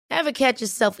Ever catch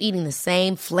yourself eating the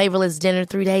same flavorless dinner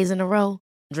 3 days in a row?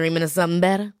 Dreaming of something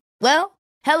better? Well,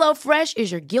 HelloFresh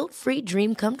is your guilt-free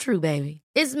dream come true, baby.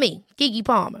 It's me, Keke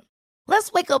Palmer.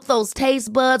 Let's wake up those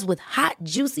taste buds with hot,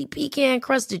 juicy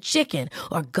pecan-crusted chicken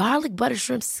or garlic butter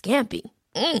shrimp scampi.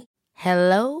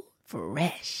 Hello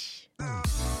Fresh.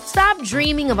 Stop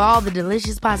dreaming of all the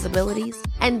delicious possibilities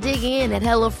and dig in at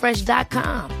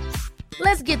HelloFresh.com.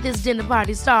 Let's get this dinner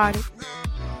party started.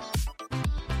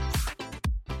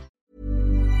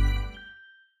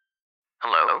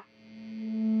 Hello?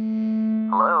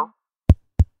 Hello?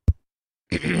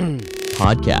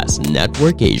 Podcast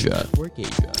Network Asia.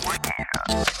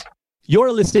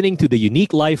 You're listening to the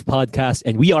Unique Life podcast,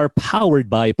 and we are powered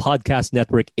by Podcast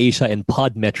Network Asia and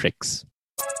Podmetrics.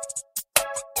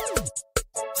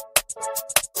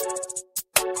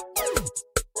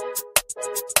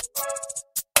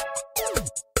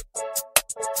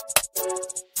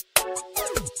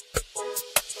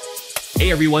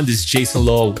 Hey everyone, this is Jason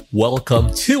Law.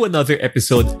 Welcome to another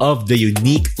episode of The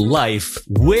Unique Life,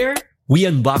 where we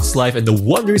unbox life and the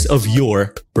wonders of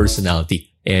your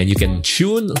personality. And you can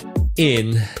tune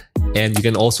in and you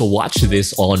can also watch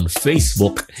this on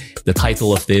Facebook. The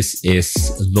title of this is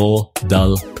No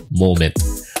Dull Moment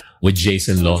with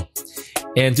Jason Law.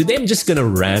 And today I'm just gonna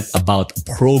rant about a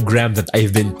program that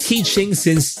I've been teaching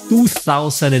since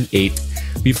 2008.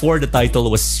 Before, the title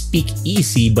was Speak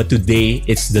Easy, but today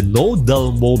it's the No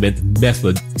Dull Moment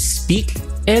method. Speak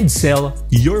and sell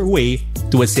your way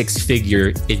to a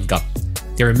six-figure income.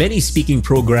 There are many speaking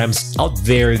programs out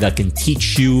there that can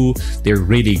teach you. They're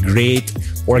really great.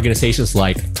 Organizations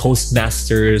like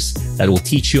Toastmasters that will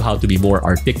teach you how to be more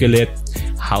articulate,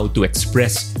 how to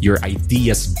express your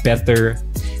ideas better.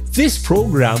 This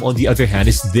program, on the other hand,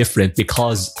 is different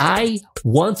because I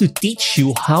want to teach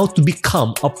you how to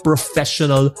become a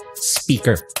professional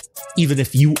speaker, even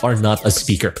if you are not a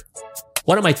speaker.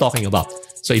 What am I talking about?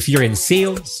 So if you're in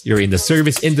sales, you're in the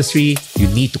service industry, you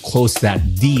need to close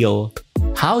that deal.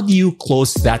 How do you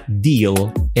close that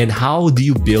deal? And how do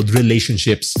you build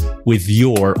relationships with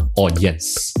your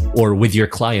audience or with your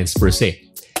clients per se?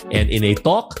 And in a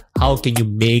talk, how can you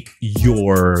make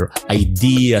your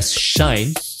ideas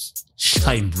shine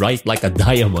bright like a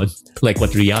diamond, like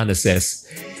what Rihanna says?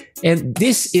 And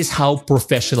this is how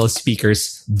professional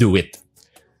speakers do it.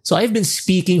 So I've been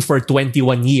speaking for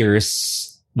 21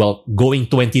 years, going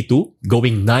 22,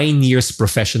 going 9 years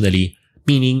professionally,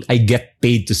 meaning I get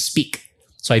paid to speak.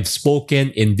 So I've spoken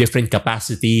in different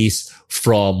capacities,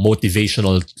 from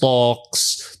motivational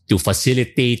talks to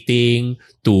facilitating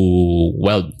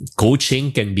to,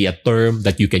 coaching can be a term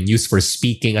that you can use for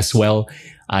speaking as well.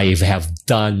 I have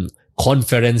done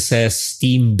conferences,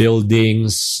 team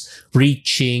buildings,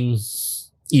 preaching,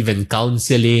 even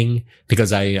counseling,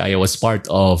 because I was part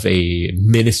of a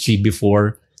ministry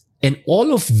before. And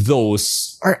all of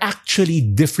those are actually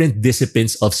different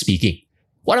disciplines of speaking.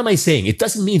 What am I saying? It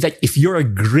doesn't mean that if you're a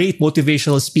great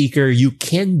motivational speaker, you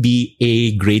can be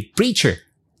a great preacher.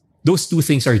 Those two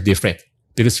things are different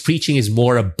because preaching is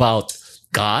more about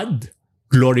God,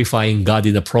 glorifying God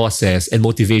in the process, and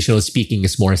motivational speaking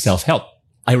is more self-help.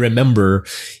 I remember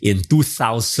in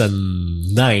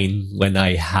 2009 when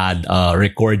I had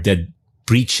recorded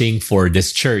preaching for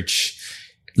this church,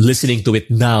 listening to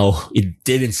it now, it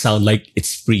didn't sound like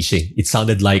it's preaching. It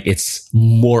sounded like it's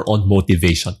more on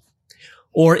motivation.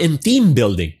 Or in team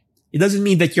building, it doesn't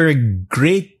mean that you're a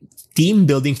great team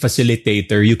building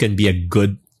facilitator. You can be a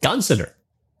good counselor.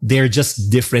 They're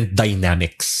just different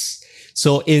dynamics.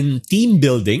 So in team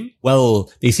building,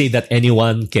 they say that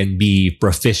anyone can be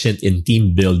proficient in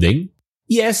team building.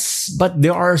 Yes, but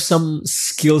there are some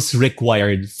skills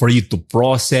required for you to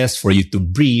process, for you to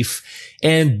brief.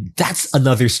 And that's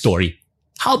another story.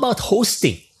 How about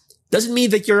hosting? Doesn't mean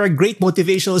that you're a great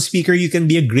motivational speaker. You can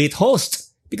be a great host.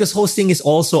 Because hosting is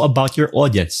also about your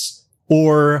audience.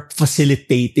 Or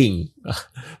facilitating.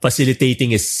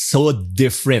 Facilitating is so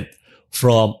different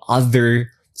from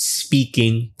other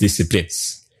speaking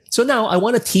disciplines. So now I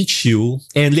want to teach you,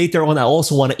 and later on I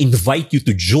also want to invite you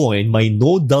to join my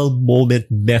No Dull Moment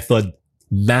Method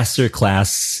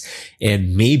Masterclass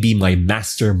and maybe my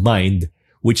mastermind,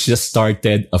 which just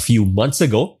started a few months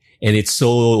ago. And it's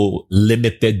so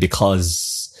limited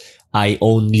because I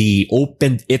only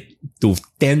opened it to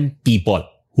 10 people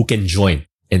who can join.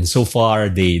 And so far,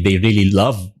 they really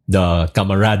love the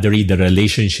camaraderie, the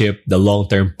relationship, the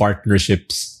long-term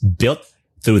partnerships built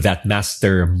through that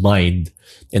mastermind.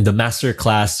 And the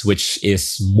masterclass, which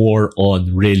is more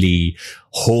on really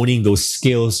honing those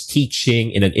skills,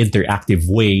 teaching in an interactive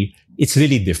way, it's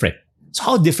really different. So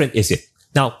how different is it?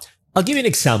 Now, I'll give you an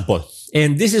example.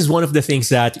 And this is one of the things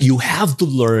that you have to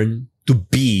learn to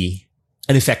be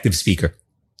an effective speaker,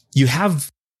 you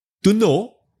have to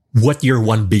know what your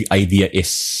one big idea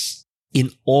is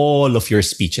in all of your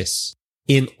speeches,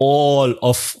 in all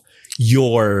of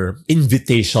your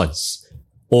invitations,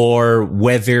 or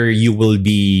whether you will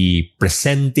be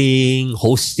presenting,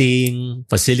 hosting,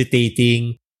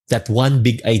 facilitating, that one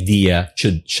big idea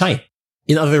should shine.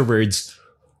 In other words,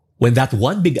 when that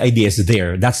one big idea is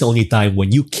there, that's the only time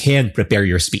when you can prepare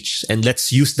your speech. And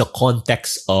let's use the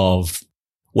context of,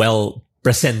 well,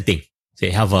 presenting. Say,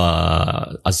 have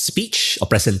a speech, a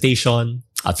presentation,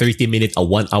 a 30-minute, a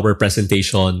 1-hour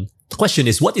presentation. The question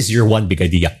is, what is your one big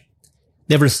idea?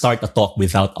 Never start a talk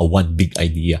without a one big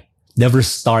idea. Never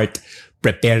start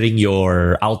preparing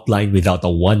your outline without a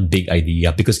one big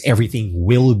idea, because everything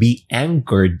will be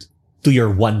anchored to your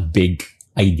one big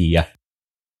idea.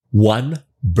 One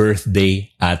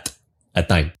birthday at a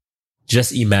time.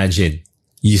 Just imagine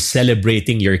you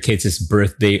celebrating your kids'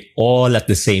 birthday all at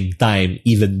the same time,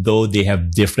 even though they have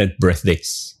different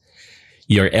birthdays.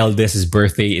 Your eldest's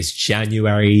birthday is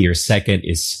January, your second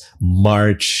is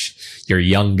March, your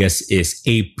youngest is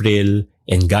April,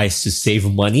 and guys, to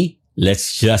save money,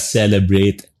 let's just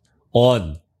celebrate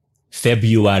on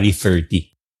February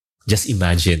 30. Just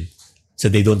imagine. So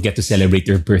they don't get to celebrate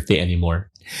their birthday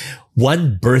anymore.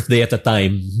 One birthday at a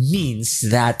time means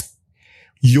that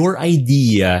your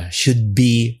idea should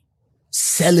be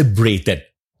celebrated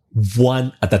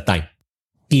one at a time.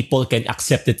 People can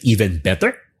accept it even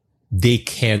better. They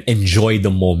can enjoy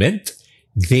the moment.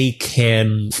 They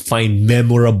can find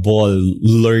memorable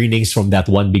learnings from that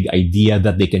one big idea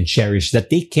that they can cherish, that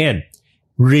they can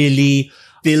really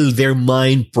fill their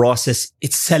mind, process.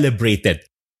 It's celebrated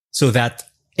so that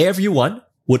everyone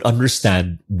would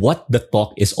understand what the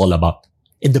talk is all about.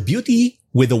 And the beauty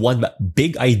with the one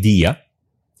big idea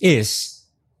is,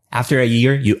 after a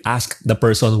year, you ask the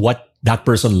person what that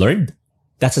person learned.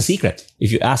 That's a secret.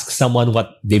 If you ask someone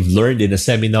what they've learned in a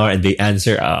seminar and they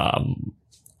answer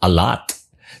a lot,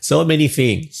 so many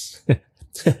things,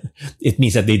 it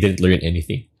means that they didn't learn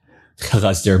anything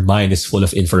because their mind is full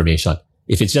of information.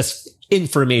 If it's just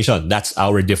information, that's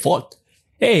our default.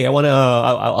 Hey,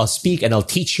 I'll speak and I'll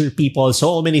teach your people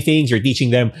so many things. You're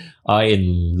teaching them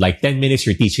in like 10 minutes.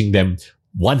 You're teaching them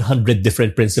 100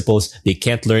 different principles. They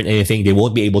can't learn anything. They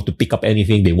won't be able to pick up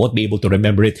anything. They won't be able to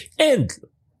remember it. And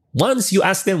once you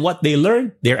ask them what they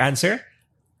learned, their answer,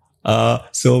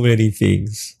 so many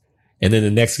things. And then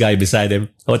the next guy beside them,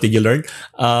 what did you learn?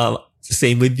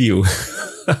 Same with you.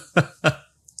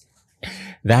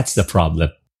 That's the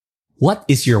problem. What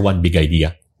is your one big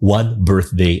idea? One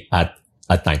birthday at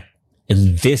a time.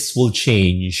 And this will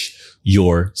change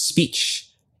your speech.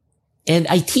 And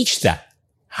I teach that.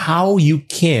 How you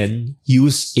can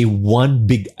use a one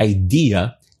big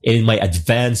idea. In my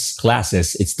advanced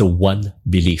classes, it's the one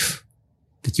belief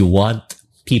that you want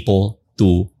people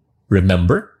to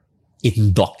remember,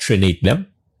 indoctrinate them.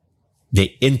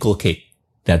 They inculcate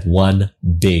that one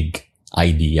big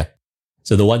idea.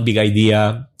 So the one big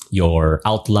idea, your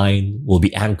outline will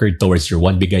be anchored towards your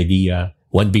one big idea.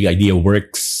 One big idea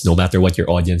works no matter what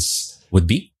your audience would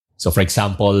be. So for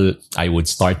example, I would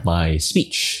start my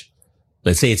speech.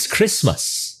 Let's say it's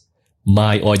Christmas.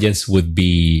 My audience would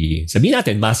be, sabihin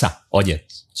natin, masa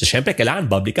audience. So syempre, kailangan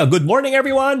bubbly ka. Good morning,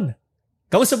 everyone!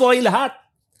 Kamusta po kayong lahat?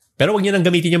 Pero wag niyo nang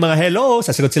gamitin yung mga hello,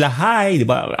 sasagot sila hi, di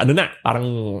ba? Ano na, parang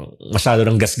masyado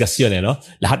ng gasgas yun, no?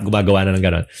 Lahat gumagawa na ng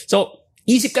ganon. So,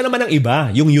 isip ka naman ng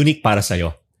iba, yung unique para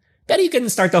sa'yo. Pero you can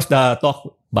start off the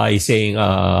talk by saying,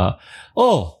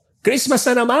 Christmas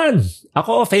na naman!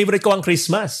 Ako, favorite ko ang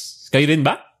Christmas. Kayo rin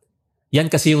ba? Yan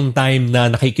kasi yung time na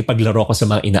nakikipaglaro ko sa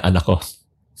mga inaanak ko.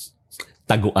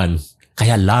 Taguan.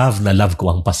 Kaya love na love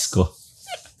ko ang Pasko.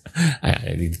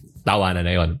 Ay, tawanan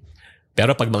na yon.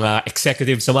 Pero pag mga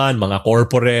executives naman, mga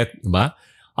corporate, diba?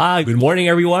 Good morning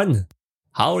everyone.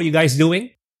 How are you guys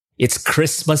doing? It's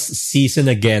Christmas season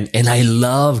again and I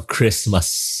love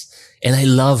Christmas. And I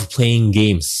love playing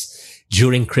games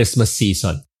during Christmas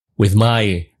season with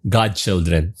my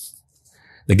godchildren.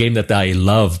 The game that I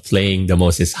love playing the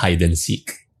most is hide and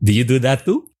seek. Do you do that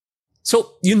too?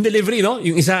 So, yung delivery, no?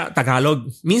 Yung isa, Tagalog.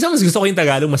 Minsan mas gusto ko yung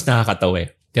Tagalog, mas nakakatawa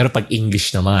eh. Pero pag English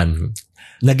naman,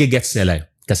 nagigets nila eh.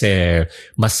 Kasi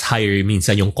mas higher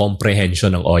minsan yung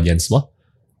comprehension ng audience mo.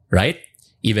 Right?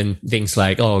 Even things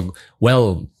like, do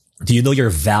you know your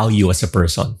value as a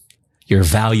person? Your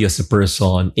value as a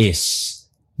person is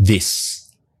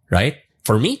this. Right?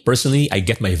 For me, personally, I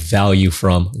get my value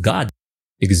from God.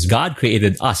 Because God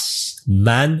created us,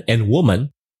 man and woman,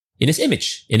 in His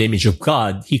image. In the image of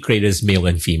God, He created us male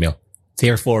and female.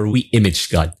 Therefore, we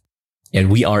image God. And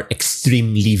we are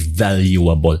extremely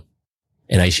valuable.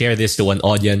 And I share this to one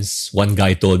audience. One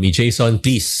guy told me, Jason,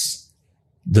 please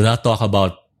do not talk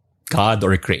about God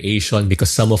or creation because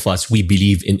some of us, we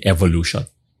believe in evolution.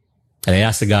 And I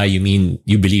asked the guy, you mean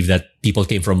you believe that people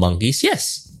came from monkeys?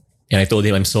 Yes. And I told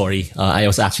him, I'm sorry. I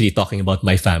was actually talking about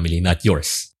my family, not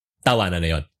yours. Tawa na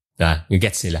yun.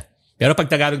 Gets nila. Pero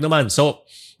pag Tagalog naman, so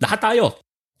lahat tayo,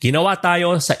 ginawa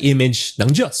tayo sa image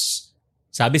ng Diyos.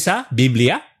 Sabi sa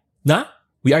Biblia na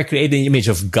we are created in the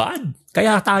image of God.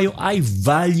 Kaya tayo ay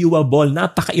valuable.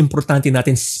 Napaka-importante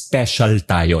natin. Special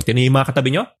tayo. Tinan yung mga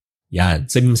katabi nyo? Yan.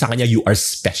 Sabi mo sa kanya, you are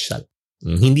special.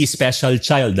 Hindi special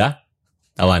child,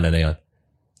 Tawanan na yun.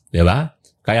 Diba?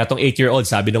 Kaya tong 8-year-old,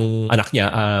 sabi nung anak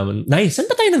niya, Nay, saan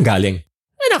ba tayo nang galing?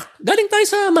 Anak, galing tayo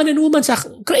sa man and woman, sa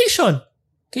creation.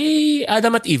 Kay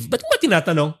Adam at Eve. Ba't mo ba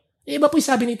tinatanong? Iba po yung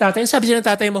sabi ni tatay. Sabi siya ng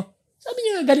tatay mo. Sabi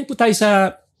niya, galing po tayo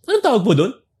sa, anong tawag po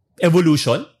doon?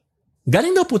 Evolution?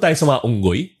 Galing daw po tayo sa mga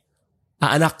unggoy.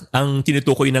 Anak, ang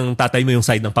tinutukoy ng tatay mo yung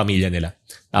side ng pamilya nila.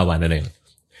 Tawanan na yun.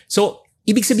 So,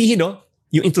 ibig sabihin,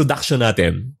 yung introduction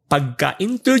natin,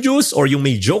 pagka-introduce or yung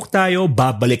may joke tayo,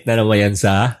 babalik na naman yan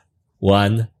sa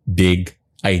one big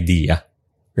idea.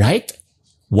 Right?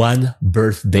 One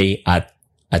birthday at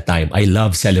a time. I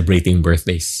love celebrating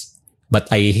birthdays. But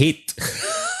I hate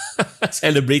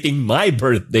celebrating my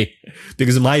birthday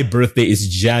because my birthday is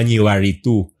January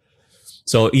 2.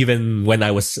 So even when I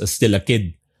was still a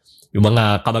kid, yung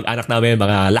mga kamag-anak namin,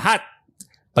 mga lahat,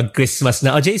 pag Christmas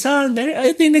na, Jason,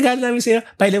 ito yung nagano namin sa'yo.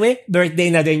 By the way,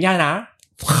 birthday na din yan,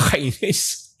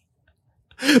 Kainis.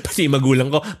 Pati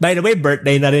magulang ko, by the way,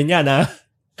 birthday na rin yan,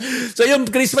 So yung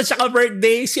Christmas tsaka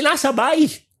birthday, sinasabay.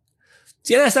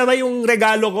 Sinasabay yung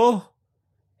regalo ko.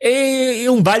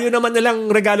 Yung value naman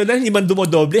nilang regalo na, hindi man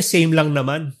dumodoble, same lang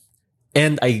naman.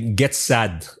 And I get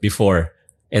sad before.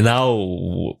 And now,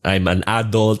 I'm an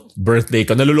adult, birthday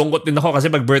ko. Nalulungkot din ako kasi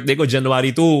pag birthday ko,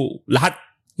 January 2, lahat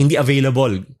hindi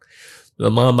available.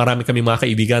 Marami kami mga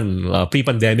kaibigan,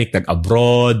 pre-pandemic,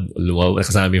 nag-abroad,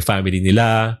 kasama yung family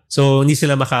nila. So, hindi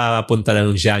sila makapunta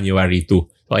ng January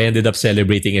 2. So, I ended up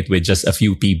celebrating it with just a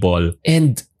few people.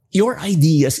 And your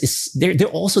ideas,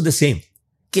 they're also the same.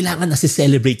 Kailangan na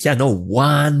si-celebrate yan,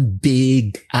 one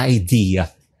big idea.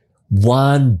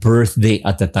 One birthday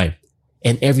at a time.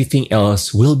 And everything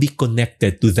else will be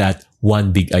connected to that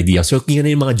one big idea. So, yun na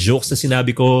yung mga jokes na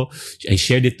sinabi ko. I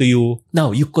shared it to you.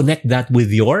 Now, you connect that with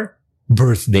your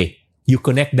birthday. You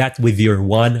connect that with your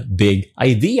one big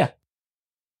idea.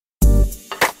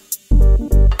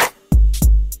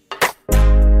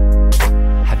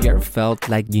 Have you ever felt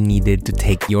like you needed to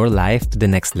take your life to the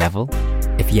next level?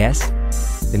 If yes,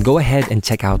 then go ahead and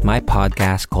check out my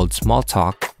podcast called Small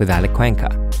Talk with Alec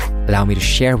Cuenca. Allow me to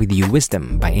share with you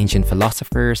wisdom by ancient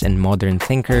philosophers and modern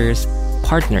thinkers,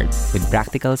 partnered with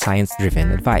practical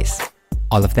science-driven advice.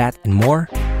 All of that and more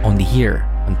only here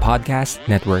on Podcast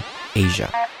Network Asia.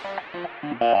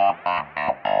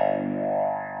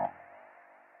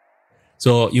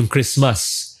 So, yung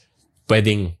Christmas,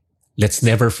 pwedeng let's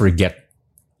never forget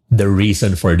the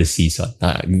reason for the season.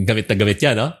 Gamit na gamit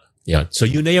yan, Yan. So,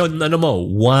 yun na yun,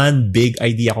 one big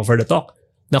idea ko for the talk.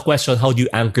 Now, question, how do you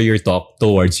anchor your talk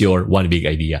towards your one big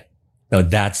idea? Now,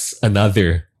 that's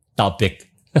another topic.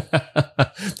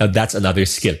 Now, that's another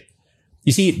skill.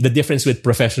 You see, the difference with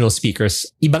professional speakers,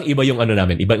 ibang-iba yung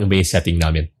namin, ibang-iba yung setting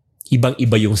namin.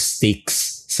 Ibang-iba yung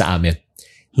stakes sa amin.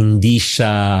 Hindi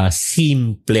siya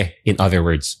simple, in other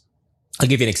words. I'll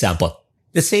give you an example.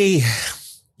 Let's say,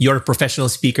 you're a professional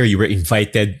speaker, you were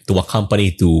invited to a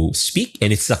company to speak,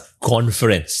 and it's a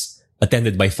conference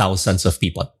attended by thousands of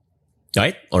people.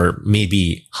 Right? Or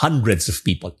maybe hundreds of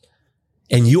people.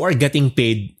 And you are getting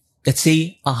paid, let's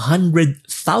say,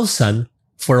 100,000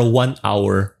 for a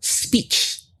 1-hour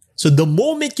speech. So the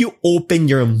moment you open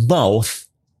your mouth,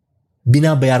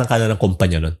 binabayaran ka na ng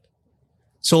kumpanya nun.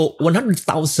 So 100,000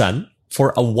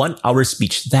 for a 1-hour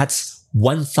speech, that's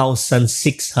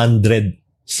 1,600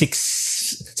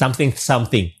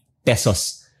 something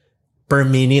pesos per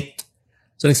minute.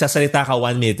 So, nagsasalita ka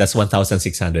 1 minute, that's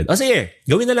 1,600. O sige,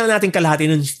 gawin na lang natin kalahati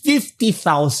nun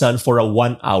 50,000 for a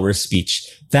 1-hour speech.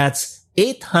 That's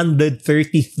 833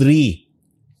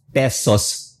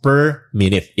 pesos per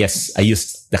minute. Yes, I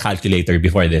used the calculator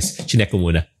before this. Chinek ko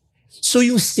muna. So,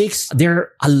 yung stakes,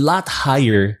 they're a lot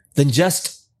higher than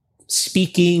just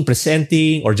speaking,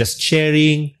 presenting, or just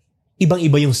sharing.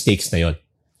 Ibang-iba yung stakes na yon.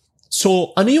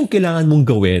 So, ano yung kailangan mong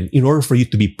gawin in order for you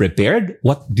to be prepared?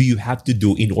 What do you have to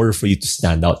do in order for you to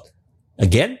stand out?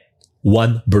 Again,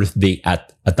 one birthday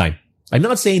at a time. I'm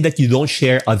not saying that you don't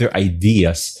share other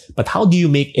ideas, but how do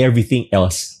you make everything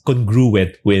else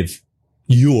congruent with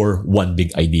your one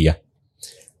big idea?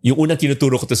 yung unang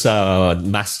tinuturo ko to sa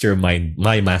mastermind,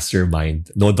 my mastermind,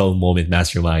 No Dull Moment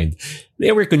Mastermind,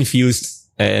 they were confused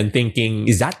and thinking,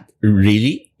 is that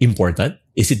really important?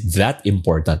 Is it that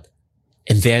important?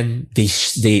 And then they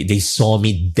saw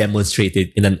me demonstrate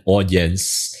it in an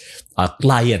audience, a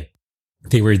client.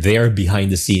 They were there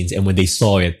behind the scenes. And when they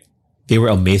saw it, they were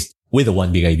amazed with the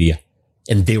one big idea.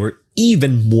 And they were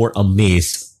even more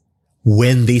amazed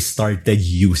when they started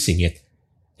using it.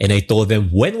 And I told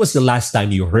them, when was the last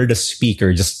time you heard a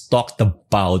speaker just talked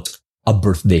about a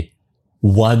birthday?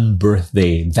 One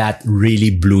birthday that really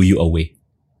blew you away.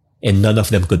 And none of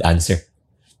them could answer.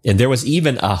 And there was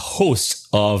even a host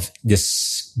of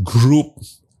this group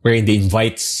wherein they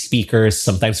invite speakers,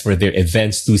 sometimes for their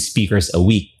events, 2 speakers a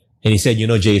week. And he said, you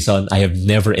know, Jason, I have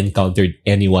never encountered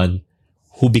anyone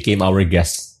who became our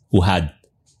guest who had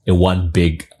a one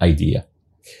big idea.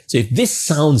 So if this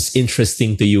sounds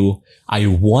interesting to you, I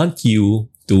want you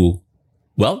to,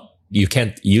 well, you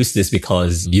can't use this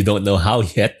because you don't know how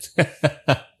yet,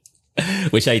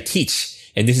 which I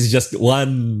teach. And this is just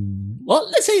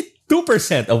let's say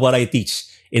 2% of what I teach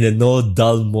in the No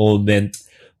Dull Moment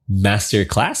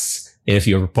Masterclass. If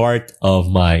you're part of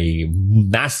my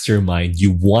mastermind,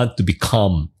 you want to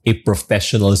become a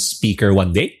professional speaker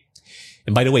one day.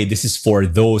 And by the way, this is for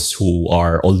those who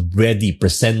are already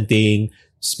presenting,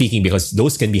 speaking, because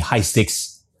those can be high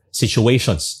stakes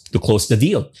situations to close the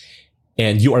deal.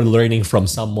 And you are learning from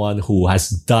someone who I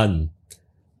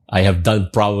have done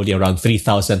probably around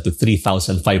 3,000 to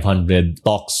 3,500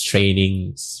 talks,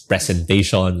 trainings,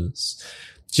 presentations.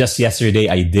 Just yesterday,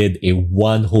 I did a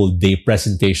one whole day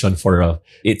presentation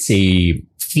it's a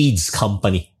feeds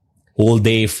company. Whole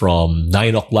day from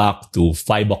 9 o'clock to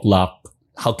 5 o'clock.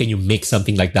 How can you make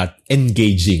something like that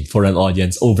engaging for an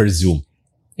audience over Zoom?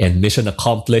 And mission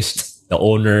accomplished. The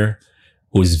owner,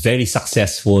 who's very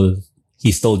successful,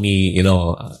 he's told me,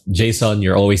 Jason,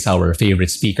 you're always our favorite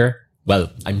speaker.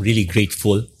 Well, I'm really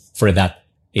grateful for that.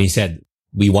 And he said,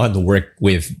 we want to work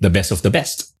with the best of the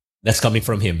best. That's coming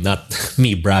from him, not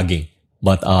me bragging.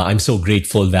 But I'm so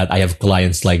grateful that I have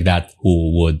clients like that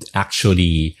who would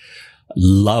actually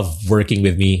love working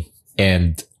with me.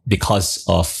 And because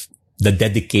of the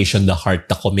dedication, the heart,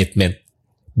 the commitment,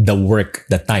 the work,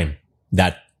 the time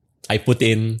that I put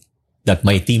in, that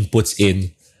my team puts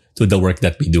in to the work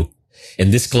that we do.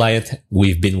 And this client,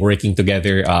 we've been working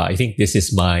together. I think this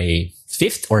is my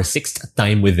 5th or 6th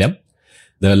time with them.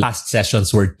 The last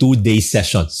sessions were 2-day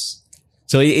sessions.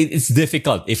 So it's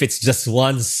difficult. If it's just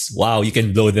once, wow, you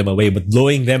can blow them away. But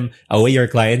blowing them away, your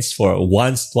clients, for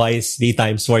once, twice, 3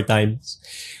 times, 4 times.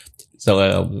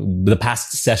 So the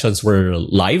past sessions were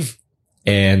live.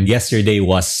 And yesterday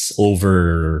was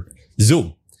over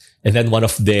Zoom. And then one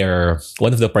of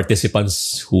the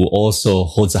participants who also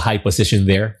holds a high position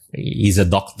there, he's a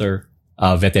doctor,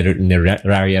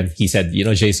 veterinarian. He said,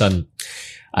 Jason,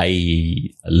 I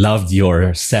loved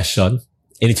your session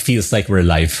and it feels like we're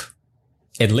live.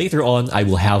 And later on, I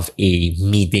will have a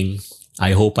meeting.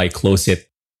 I hope I close it.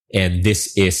 And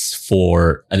this is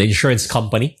for an insurance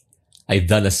company. I've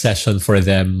done a session for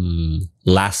them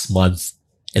last month.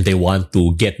 And they want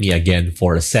to get me again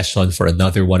for a session for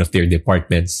another one of their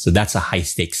departments. So that's a high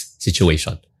stakes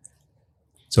situation.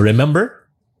 So remember,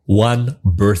 one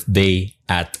birthday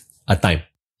at a time.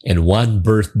 And one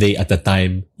birthday at a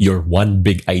time, your one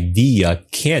big idea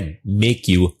can make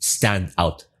you stand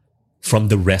out from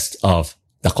the rest of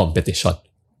the competition,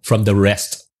 from the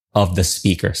rest of the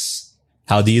speakers.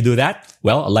 How do you do that?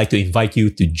 Well, I'd like to invite you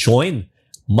to join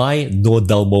my No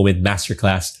Dull Moment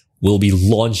Masterclass. We'll be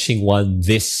launching one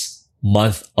this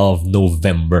month of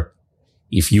November.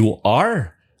 If you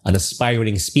are an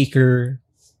aspiring speaker,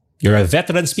 you're a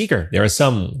veteran speaker. There are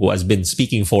some who has been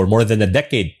speaking for more than a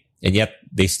decade, and yet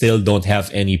they still don't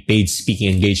have any paid speaking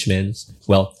engagements.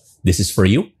 Well, this is for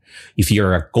you. If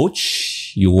you're a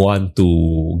coach, you want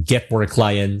to get more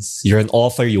clients. You're an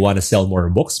author, you want to sell more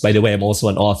books. By the way, I'm also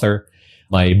an author.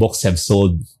 My books have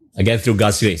sold, again, through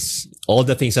God's grace. All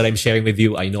the things that I'm sharing with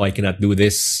you, I know I cannot do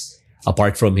this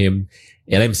apart from him.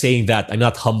 And I'm saying that, I'm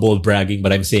not humble bragging,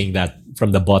 but I'm saying that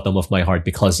from the bottom of my heart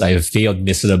because I have failed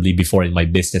miserably before in my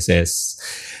businesses.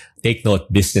 Take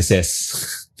note,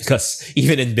 businesses. Because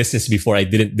even in business before, I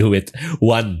didn't do it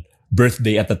one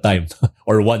birthday at a time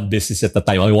or one business at a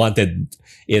time. I wanted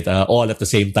it all at the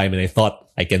same time. And I thought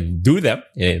I can do them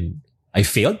and I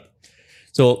failed.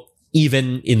 So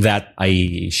even in that,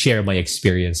 I share my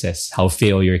experiences, how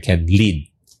failure can lead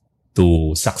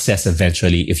to success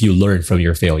eventually if you learn from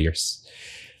your failures.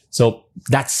 So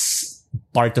that's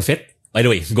part of it. By the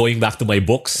way, going back to my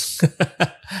books,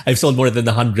 I've sold more than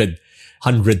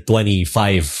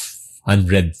 125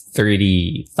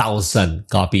 130,000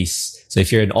 copies. So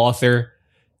if you're an author,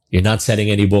 you're not selling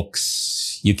any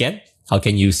books, you can. How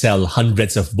can you sell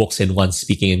hundreds of books in one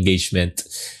speaking engagement?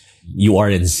 You are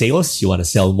in sales, you want to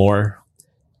sell more,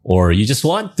 or you just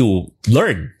want to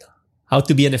learn how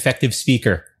to be an effective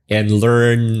speaker and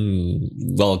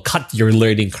cut your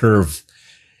learning curve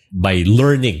by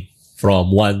learning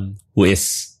from one who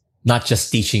is not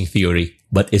just teaching theory,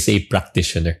 but is a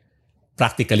practitioner.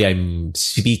 Practically, I'm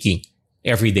speaking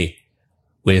every day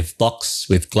with talks,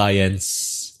 with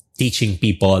clients, teaching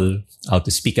people how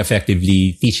to speak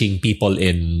effectively, teaching people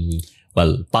in,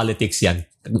 politics yan.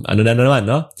 Ano na naman,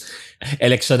 no?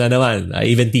 Election na naman. I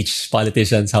even teach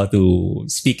politicians how to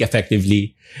speak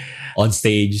effectively on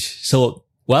stage. So,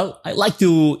 I'd like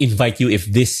to invite you, if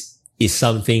this is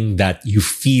something that you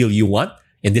feel you want,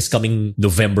 in this coming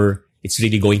November, it's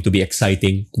really going to be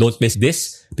exciting. Don't miss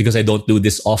this because I don't do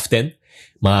this often.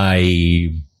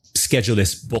 My schedule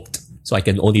is booked, so I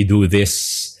can only do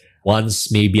this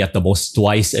once, maybe at the most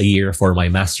twice a year for my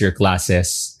master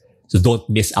classes. So don't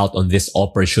miss out on this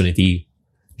opportunity.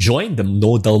 Join the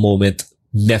No Dull Moment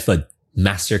Method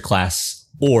Masterclass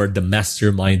or the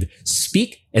Mastermind.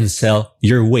 Speak and sell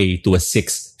your way to a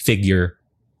 6-figure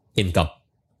income.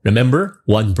 Remember,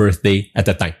 one birthday at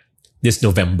a time. This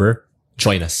November,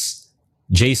 join us.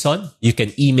 Jason, you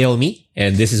can email me,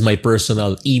 and this is my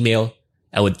personal email.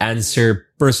 I would answer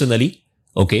personally.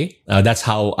 Okay. That's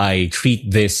how I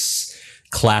treat this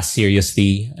class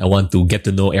seriously. I want to get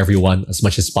to know everyone as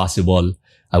much as possible.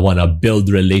 I want to build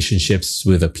relationships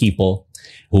with the people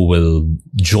who will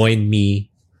join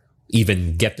me,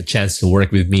 even get the chance to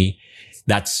work with me.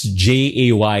 That's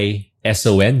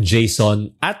JAYSON,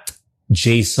 Jason at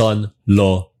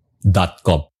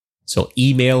jasonlaw.com. So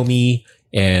email me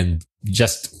and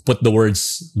just put the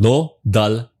words No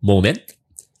Dull Moment.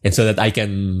 And so that I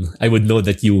would know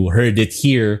that you heard it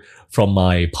here from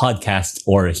my podcast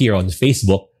or here on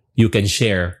Facebook. You can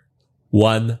share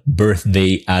one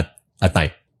birthday at a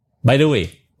time. By the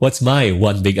way, what's my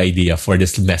one big idea for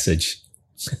this message?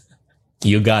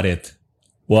 You got it.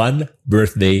 One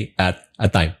birthday at a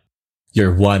time.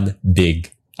 Your one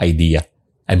big idea.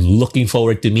 I'm looking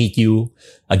forward to meet you.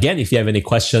 Again, if you have any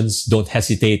questions, don't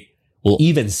hesitate. We'll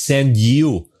even send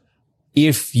you,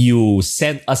 if you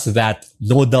send us that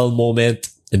No Dull Moment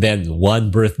and then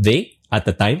one birthday at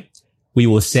a time, we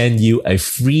will send you a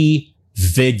free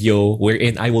video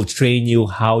wherein I will train you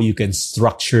how you can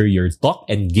structure your talk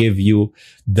and give you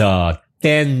the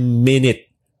 10-minute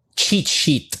cheat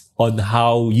sheet on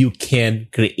how you can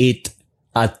create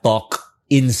a talk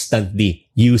instantly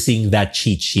using that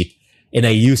cheat sheet. And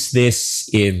I use this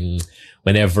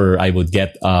whenever I would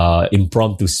get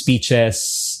impromptu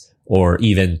speeches or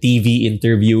even TV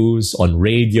interviews on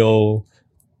radio.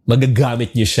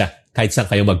 Magagamit niyo siya kahit saan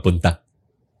kayo magpunta.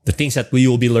 The things that we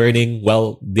will be learning,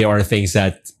 there are things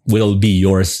that will be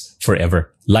yours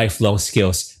forever. Lifelong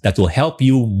skills that will help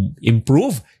you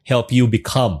improve, help you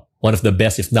become one of the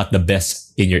best, if not the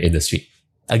best in your industry.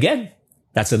 Again,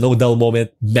 that's a No Dull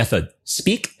Moment method.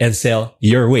 Speak and sell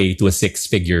your way to a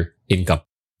 6-figure income.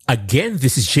 Again,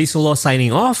 this is Jason Law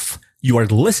signing off. You are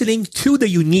listening to The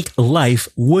Unique Life,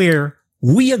 where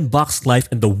we unbox life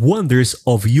and the wonders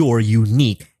of your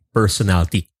unique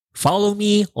personality. Follow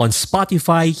me on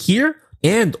Spotify here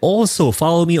and also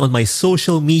follow me on my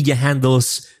social media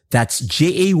handles. That's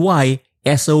JAYSONLO,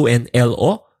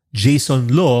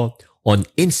 Jason Law, on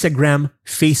Instagram,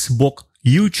 Facebook,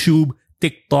 YouTube,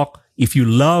 TikTok. If you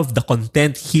love the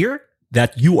content here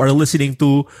that you are listening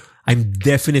to, I'm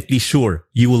definitely sure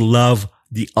you will love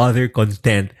the other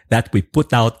content that we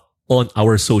put out on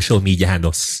our social media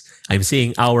handles. I'm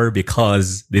saying our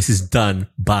because this is done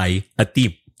by a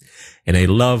team. And I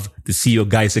love to see you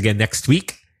guys again next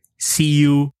week. See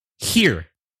you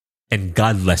here. And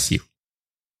God bless you.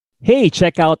 Hey,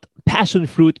 check out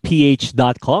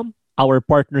passionfruitph.com, our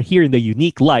partner here in The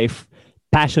Unique Life,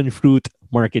 Passion Fruit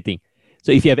Marketing.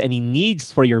 So if you have any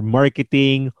needs for your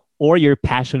marketing or your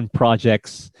passion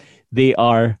projects, they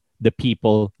are the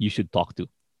people you should talk to.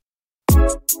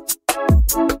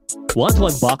 Want to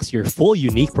unbox your full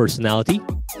unique personality?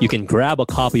 You can grab a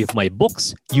copy of my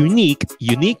books, Unique,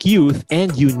 Unique Youth,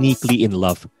 and Uniquely in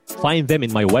Love. Find them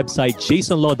in my website,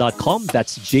 jasonlaw.com.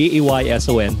 That's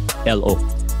JAYSONLO.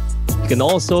 You can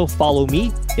also follow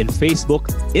me in Facebook,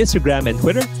 Instagram, and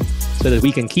Twitter so that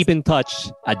we can keep in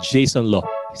touch at Jason Law.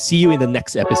 See you in the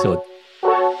next episode.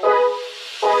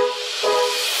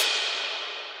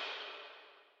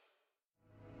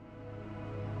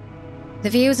 The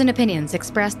views and opinions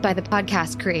expressed by the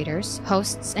podcast creators,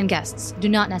 hosts, and guests do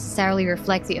not necessarily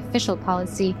reflect the official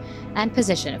policy and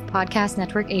position of Podcast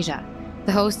Network Asia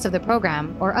the hosts of the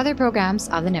program, or other programs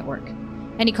of the network.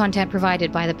 Any content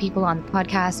provided by the people on the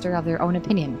podcast are of their own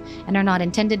opinion and are not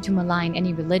intended to malign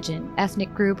any religion,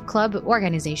 ethnic group, club,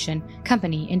 organization,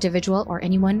 company, individual, or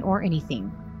anyone or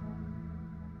anything.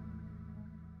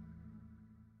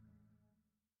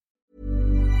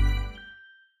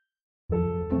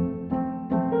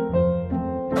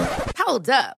 Hold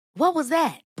up. What was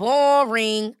that?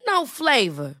 Boring. No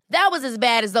flavor. That was as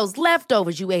bad as those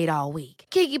leftovers you ate all week.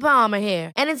 Keke Palmer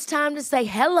here, and it's time to say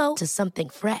hello to something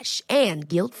fresh and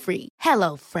guilt-free.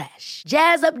 Hello Fresh.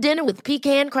 Jazz up dinner with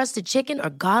pecan-crusted chicken or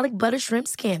garlic butter shrimp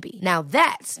scampi. Now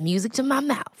that's music to my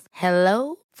mouth.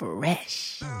 Hello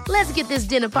Fresh. Let's get this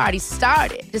dinner party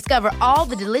started. Discover all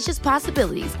the delicious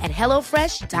possibilities at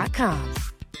HelloFresh.com.